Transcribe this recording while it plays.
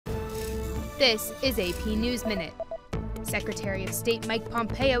This is AP News Minute. Secretary of State Mike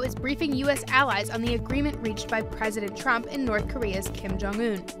Pompeo is briefing U.S. allies on the agreement reached by President Trump and North Korea's Kim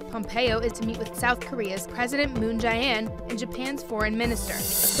Jong-un. Pompeo is to meet with South Korea's President Moon Jae-in and Japan's foreign minister.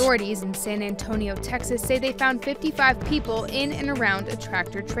 Authorities in San Antonio, Texas say they found 55 people in and around a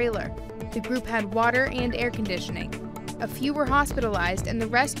tractor-trailer. The group had water and air conditioning. A few were hospitalized and the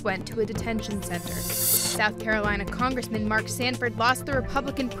rest went to a detention center. South Carolina Congressman Mark Sanford lost the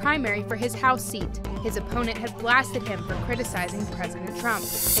Republican primary for his House seat. His opponent had blasted him for criticizing President Trump.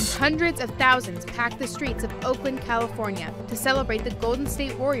 And hundreds of thousands packed the streets of Oakland, California to celebrate the Golden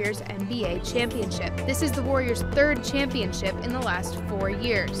State Warriors NBA championship. This is the Warriors' third championship in the last 4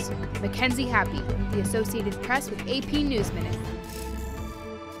 years. Mackenzie Happy, The Associated Press with AP News Minute.